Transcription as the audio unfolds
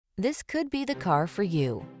This could be the car for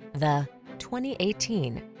you. The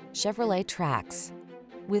 2018 Chevrolet Trax.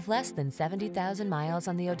 With less than 70,000 miles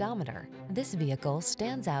on the odometer, this vehicle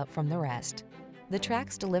stands out from the rest. The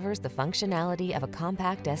Trax delivers the functionality of a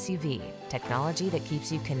compact SUV, technology that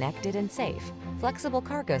keeps you connected and safe, flexible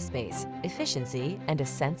cargo space, efficiency, and a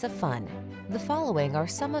sense of fun. The following are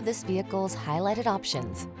some of this vehicle's highlighted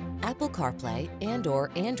options: Apple CarPlay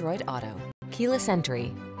and/or Android Auto, keyless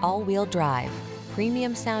entry, all-wheel drive,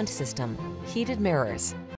 premium sound system, heated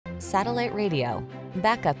mirrors, satellite radio,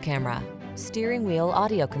 backup camera, steering wheel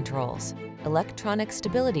audio controls, electronic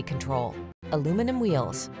stability control, aluminum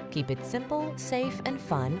wheels. Keep it simple, safe, and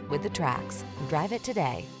fun with the Trax. Drive it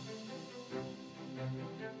today.